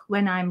talk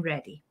when I'm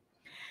ready.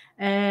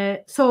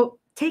 So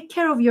take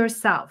care of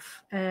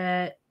yourself,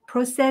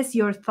 process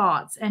your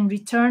thoughts, and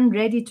return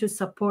ready to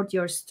support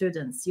your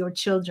students, your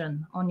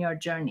children on your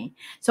journey.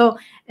 So,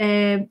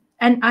 and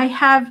I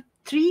have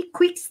 3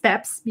 quick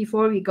steps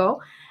before we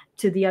go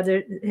to the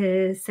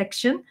other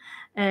section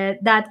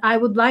that I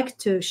would like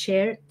to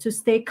share to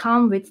stay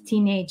calm with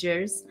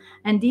teenagers.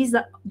 And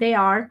they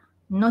are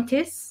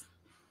notice,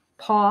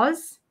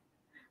 pause,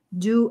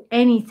 do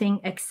anything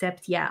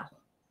except yell.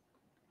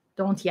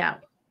 Don't yell.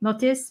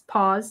 Notice,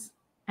 pause,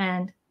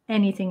 and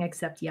anything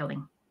except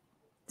yelling.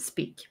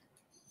 Speak.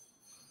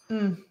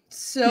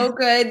 So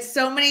good.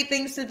 So many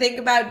things to think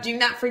about. Do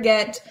not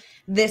forget,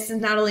 this is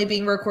not only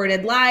being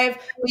recorded live,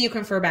 but you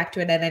can refer back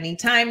to it at any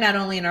time, not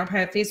only in our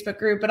private Facebook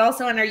group, but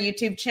also on our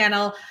YouTube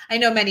channel. I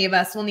know many of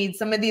us will need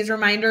some of these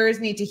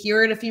reminders, need to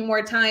hear it a few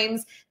more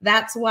times.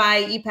 That's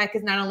why EPEC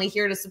is not only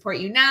here to support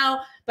you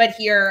now, but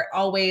here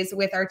always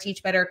with our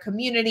Teach Better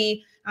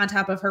community on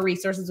top of her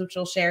resources, which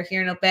we'll share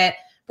here in a bit.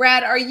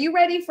 Brad, are you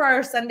ready for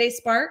our Sunday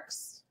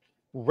Sparks?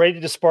 Ready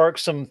to spark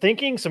some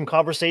thinking, some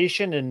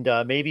conversation,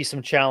 and maybe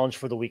some challenge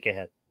for the week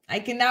ahead. I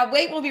cannot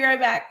wait. We'll be right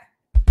back.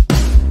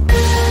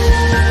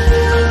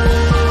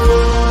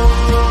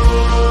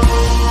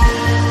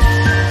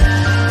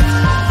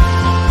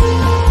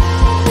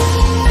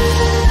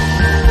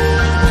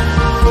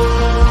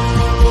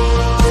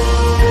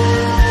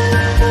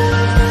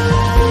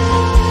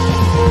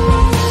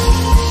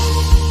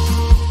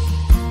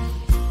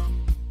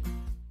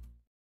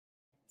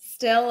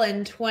 Still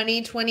in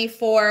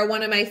 2024,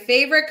 one of my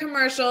favorite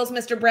commercials,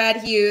 Mr. Brad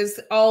Hughes,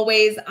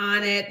 always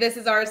on it. This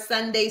is our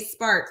Sunday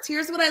Sparks.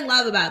 Here's what I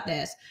love about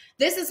this.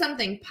 This is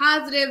something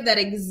positive that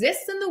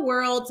exists in the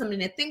world, something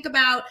to think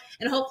about,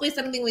 and hopefully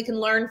something we can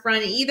learn from,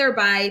 either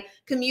by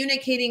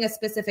communicating a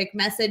specific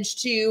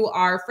message to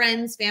our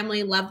friends,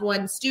 family, loved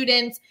ones,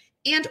 students,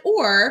 and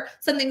or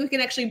something we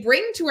can actually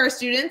bring to our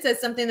students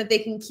as something that they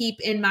can keep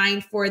in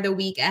mind for the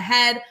week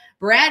ahead.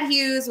 Brad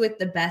Hughes with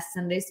the best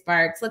Sunday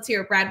Sparks. Let's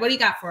hear it, Brad. What do you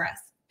got for us?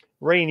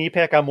 Ray and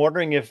EPEC, I'm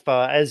wondering if,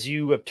 as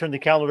you have turned the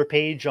calendar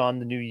page on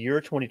the new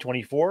year,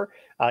 2024,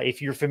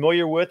 if you're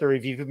familiar with, or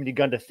if you've even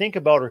begun to think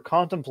about or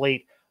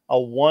contemplate a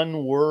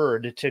one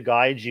word to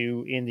guide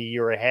you in the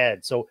year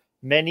ahead. So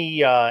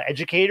many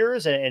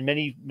educators and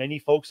many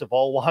folks of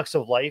all walks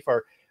of life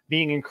are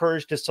being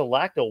encouraged to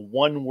select a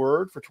one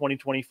word for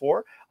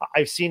 2024.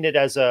 I've seen it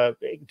as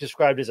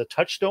described as a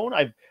touchstone.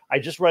 I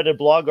just read a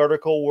blog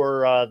article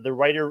where the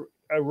writer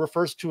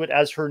refers to it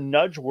as her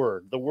nudge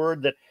word, the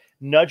word that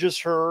nudges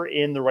her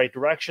in the right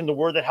direction, the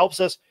word that helps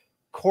us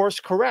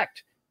course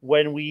correct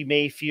when we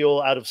may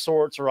feel out of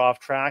sorts or off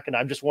track. And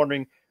I'm just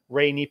wondering,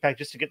 Ray and EPEC,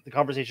 just to get the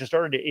conversation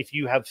started, if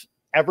you have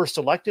ever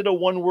selected a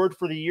one word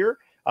for the year,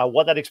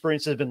 what that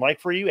experience has been like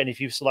for you, and if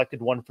you've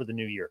selected one for the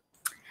new year.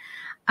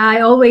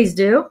 I always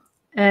do.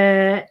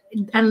 And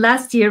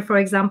last year, for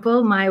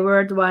example, my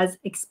word was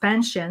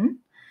expansion.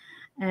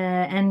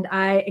 And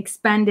I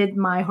expanded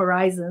my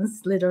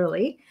horizons,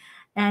 literally.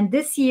 And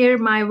this year,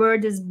 my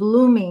word is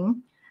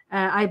blooming.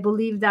 I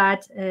believe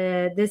that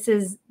this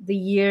is the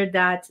year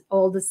that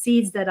all the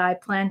seeds that I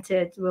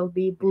planted will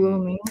be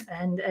blooming,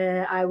 and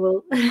I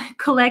will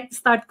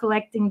start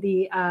collecting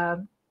the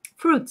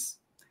fruits.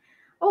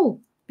 Oh,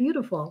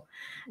 beautiful.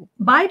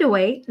 By the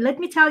way, let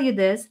me tell you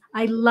this.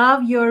 I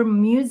love your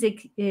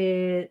music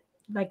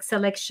like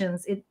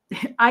selections.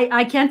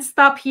 I can't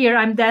stop here.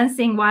 I'm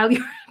dancing while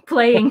you're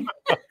playing.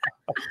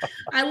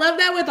 I love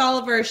that with all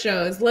of our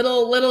shows.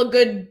 Little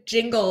good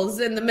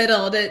jingles in the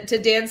middle to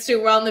dance to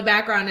while in the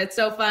background. It's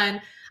so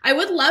fun. I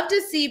would love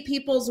to see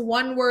people's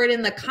one word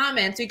in the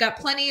comments. We got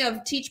plenty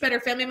of Teach Better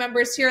family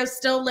members here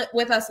still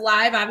with us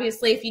live.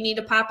 Obviously, if you need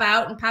to pop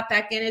out and pop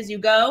back in as you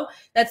go,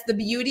 that's the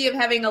beauty of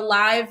having a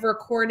live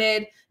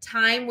recorded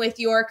time with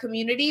your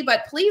community.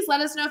 But please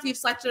let us know if you've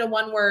selected a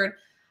one word.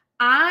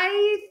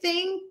 I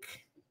think,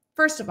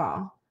 first of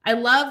all, I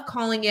love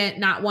calling it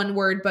not one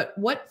word, but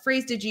what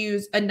phrase did you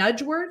use? A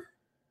nudge word?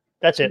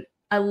 That's it.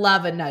 I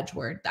love a nudge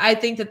word. I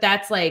think that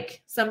that's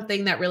like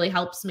something that really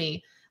helps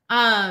me.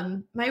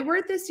 My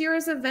word this year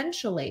is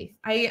eventually.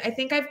 I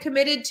think I've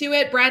committed to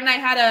it. Brad and I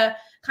had a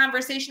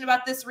conversation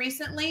about this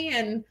recently,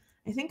 and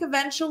I think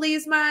eventually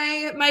is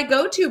my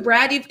go-to.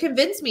 Brad, you've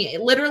convinced me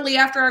literally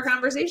after our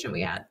conversation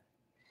we had.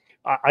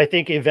 I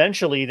think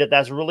eventually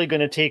that's really going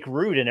to take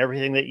root in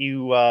everything that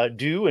you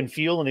do and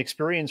feel and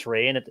experience,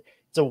 Ray. And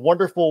it's a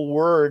wonderful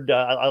word.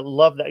 I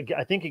love that.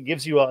 I think it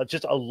gives you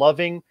just a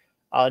loving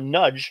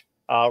nudge,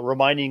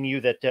 reminding you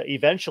that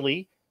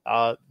eventually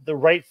the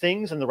right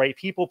things and the right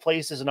people,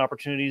 places, and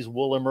opportunities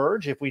will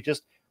emerge if we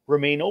just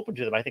remain open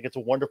to them. I think it's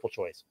a wonderful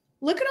choice.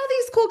 Look at all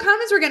these cool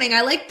comments we're getting.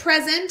 I like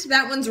present.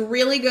 That one's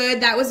really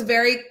good. That was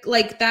very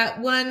like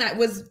that one. That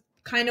was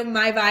kind of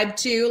my vibe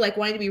too. Like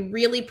wanting to be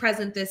really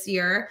present this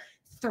year.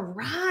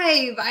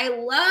 Thrive. I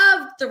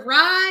love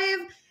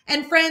thrive.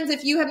 And friends,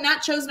 if you have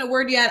not chosen a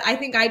word yet, I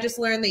think I just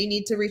learned that you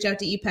need to reach out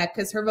to EPEC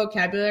because her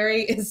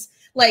vocabulary is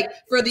like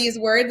for these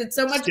words, it's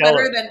so much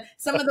better than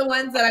some of the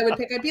ones that I would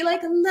pick. I'd be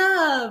like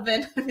love.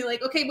 And I'd be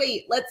like, okay,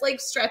 wait, let's like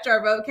stretch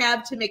our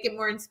vocab to make it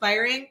more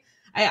inspiring.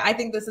 I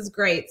think this is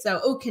great.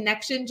 So,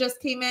 connection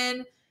just came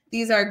in.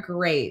 These are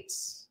great.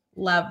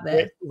 Love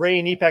this. Ray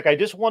and EPEC, I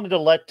just wanted to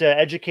let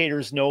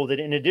educators know that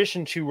in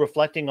addition to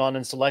reflecting on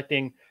and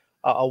selecting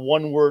a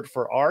one word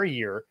for our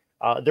year,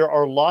 there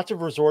are lots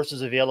of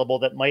resources available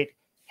that might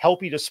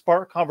help you to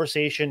spark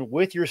conversation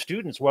with your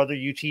students, whether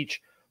you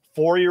teach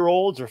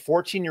 4-year-olds or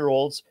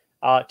 14-year-olds,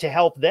 to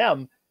help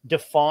them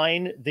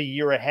define the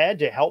year ahead,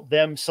 to help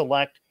them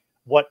select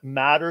what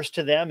matters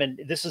to them. And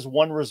this is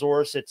one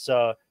resource. It's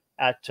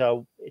at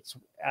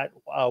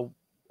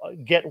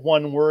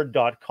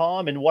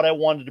getoneword.com. And what I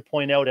wanted to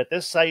point out at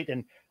this site,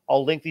 and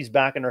I'll link these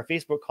back in our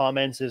Facebook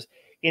comments, is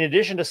in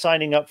addition to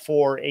signing up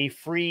for a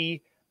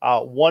free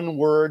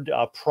one-word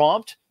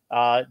prompt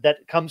that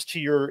comes to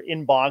your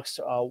inbox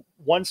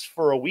once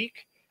for a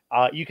week,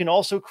 you can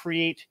also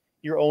create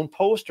your own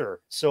poster.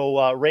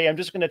 So Ray, I'm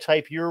just going to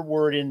type your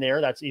word in there.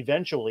 That's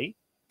eventually.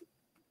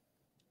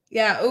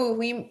 Yeah. Oh,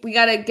 we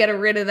got to get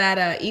rid of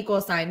that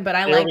equal sign, but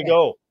I like it. There we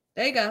go.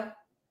 There you go.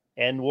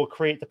 And we'll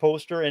create the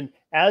poster. And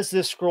as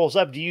this scrolls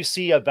up, do you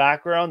see a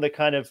background that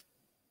kind of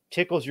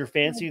tickles your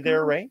fancy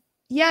there, Ray?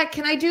 Yeah.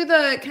 Can I do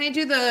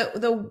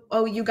the,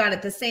 oh, you got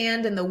it. The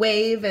sand and the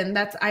wave. And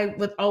I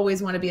would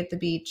always want to be at the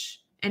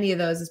beach. Any of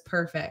those is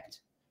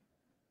perfect.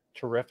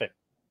 Terrific.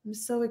 I'm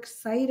so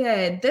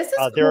excited. This is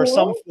there cool. are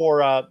some for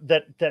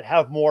that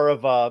have more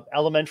of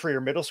elementary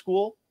or middle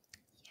school.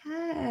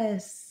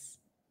 Yes.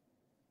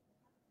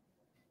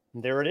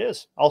 And there it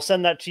is. I'll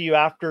send that to you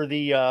after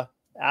the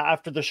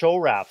show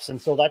wraps.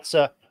 And so that's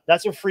a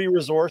free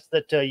resource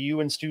that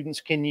you and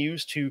students can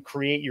use to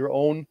create your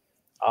own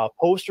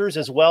posters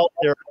as well.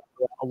 There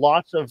are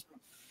lots of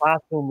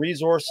classroom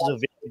resources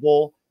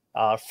available,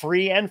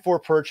 free and for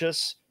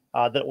purchase,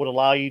 that would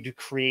allow you to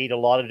create a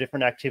lot of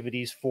different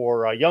activities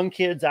for young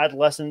kids,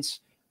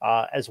 adolescents,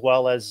 as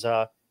well as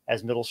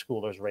middle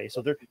schoolers, Ray.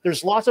 So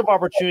there's lots of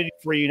opportunity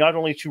for you not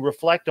only to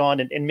reflect on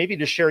and maybe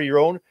to share your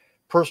own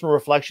personal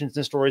reflections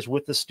and stories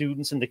with the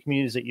students and the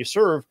communities that you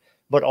serve,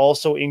 but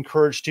also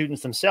encourage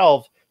students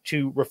themselves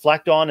to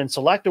reflect on and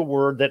select a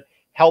word that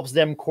helps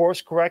them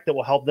course correct, that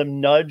will help them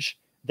nudge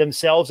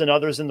themselves and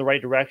others in the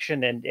right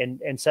direction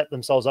and set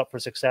themselves up for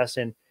success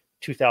in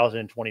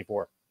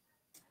 2024.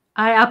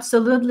 I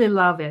absolutely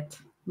love it.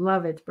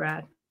 Love it,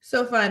 Brad.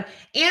 So fun.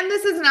 And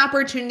this is an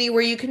opportunity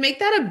where you can make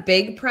that a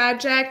big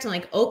project and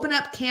like open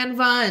up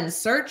Canva and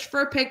search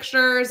for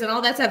pictures and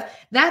all that stuff.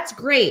 That's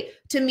great.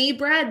 To me,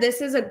 Brad,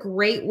 this is a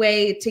great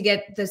way to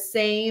get the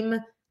same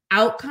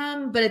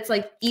outcome, but it's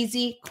like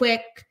easy,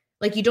 quick.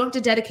 Like you don't have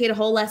to dedicate a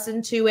whole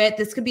lesson to it.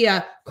 This could be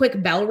a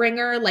quick bell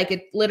ringer. Like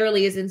it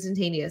literally is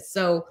instantaneous.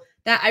 So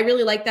that I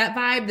really like that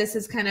vibe. This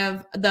is kind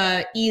of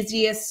the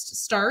easiest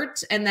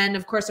start. And then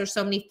of course, there's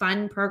so many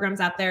fun programs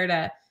out there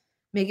to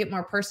make it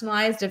more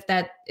personalized if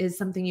that is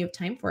something you have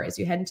time for as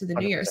you head into the 100%.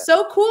 New year.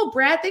 So cool,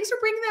 Brad. Thanks for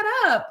bringing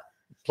that up.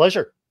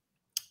 Pleasure.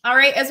 All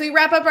right. As we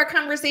wrap up our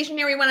conversation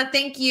here, we want to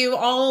thank you,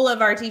 all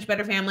of our Teach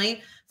Better family,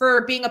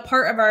 for being a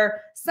part of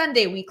our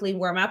Sunday weekly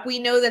warm-up. We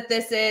know that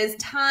this is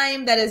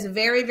time that is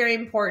very, very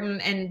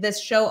important, and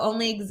this show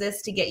only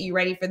exists to get you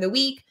ready for the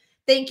week.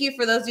 Thank you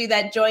for those of you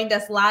that joined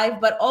us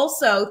live, but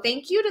also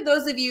thank you to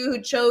those of you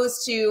who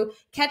chose to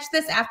catch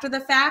this after the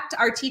fact.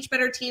 Our Teach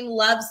Better team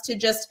loves to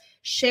just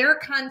share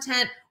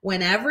content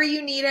whenever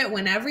you need it,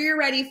 whenever you're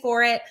ready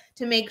for it,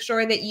 to make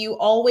sure that you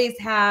always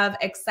have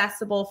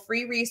accessible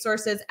free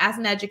resources as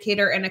an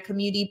educator and a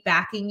community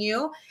backing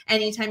you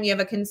anytime you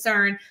have a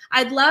concern.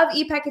 I'd love,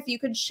 EPEC, if you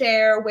could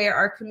share where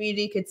our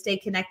community could stay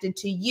connected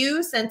to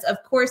you, since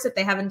of course, if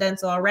they haven't done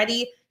so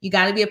already, you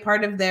got to be a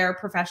part of their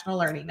professional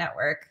learning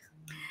network.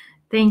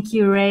 Thank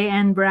you, Ray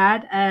and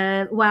Brad.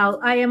 Well,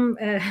 I am,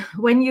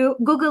 when you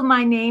Google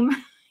my name,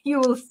 you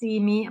will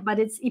see me, but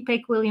it's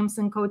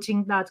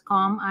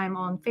epecwilliamsoncoaching.com. I'm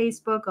on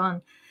Facebook,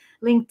 on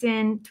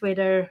LinkedIn,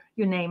 Twitter,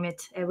 you name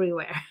it,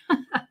 everywhere.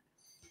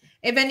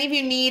 If any of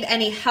you need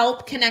any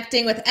help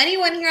connecting with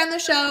anyone here on the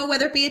show,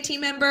 whether it be a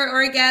team member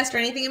or a guest or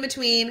anything in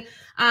between,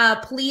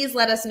 please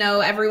let us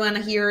know. Everyone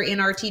here in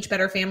our Teach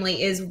Better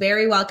family is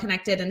very well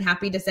connected and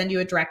happy to send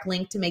you a direct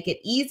link to make it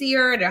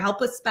easier, to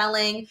help with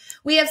spelling.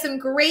 We have some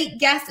great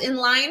guests in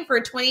line for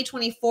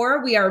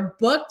 2024. We are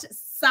booked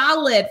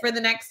solid for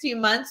the next few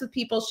months with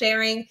people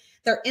sharing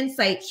their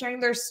insight, sharing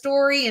their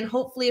story, and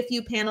hopefully a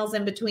few panels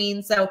in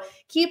between. So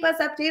keep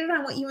us updated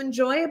on what you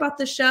enjoy about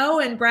the show.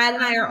 And Brad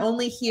and I are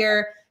only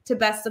here to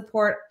best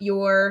support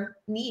your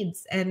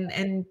needs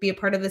and be a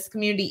part of this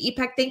community.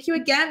 Ipek, thank you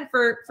again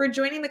for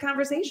joining the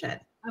conversation.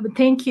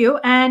 Thank you.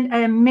 And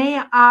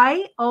may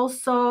I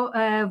also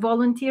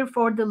volunteer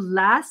for the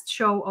last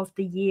show of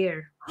the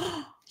year?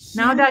 Yeah.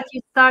 Now that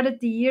you started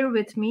the year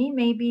with me,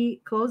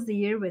 maybe close the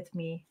year with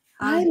me.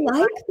 I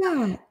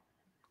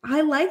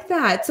like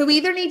that. So we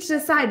either need to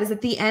decide, is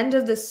it the end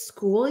of the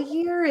school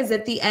year? Is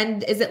it the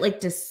end? Is it like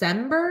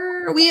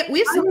December? We have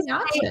so many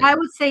options. I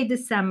would say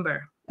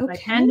December. Okay.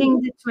 Like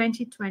ending the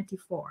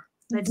 2024.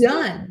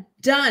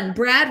 Done.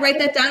 Brad, write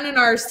that down in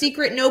our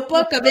secret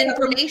notebook of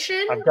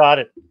information. I've got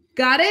it.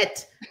 Got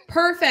it?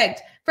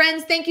 Perfect.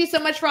 Friends, thank you so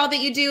much for all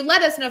that you do.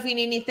 Let us know if you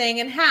need anything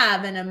and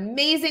have an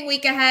amazing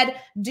week ahead.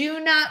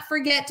 Do not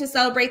forget to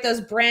celebrate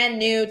those brand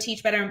new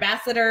Teach Better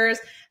ambassadors.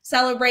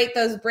 Celebrate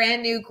those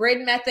brand new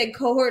Grid Method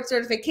cohort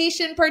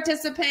certification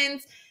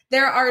participants.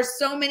 There are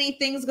so many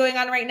things going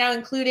on right now,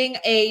 including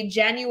a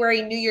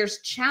January New Year's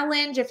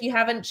challenge. If you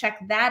haven't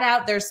checked that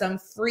out, there's some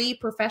free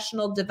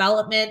professional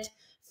development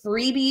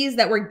freebies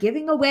that we're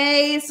giving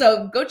away.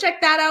 So go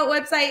check that out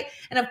website.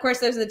 And of course,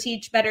 there's the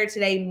Teach Better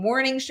Today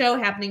morning show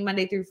happening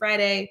Monday through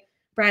Friday.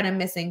 Brad, I'm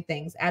missing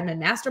things. Admin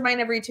Mastermind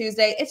every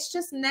Tuesday. It's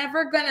just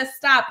never going to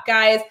stop,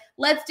 guys.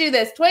 Let's do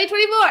this.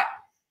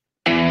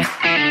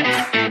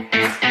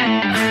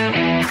 2024.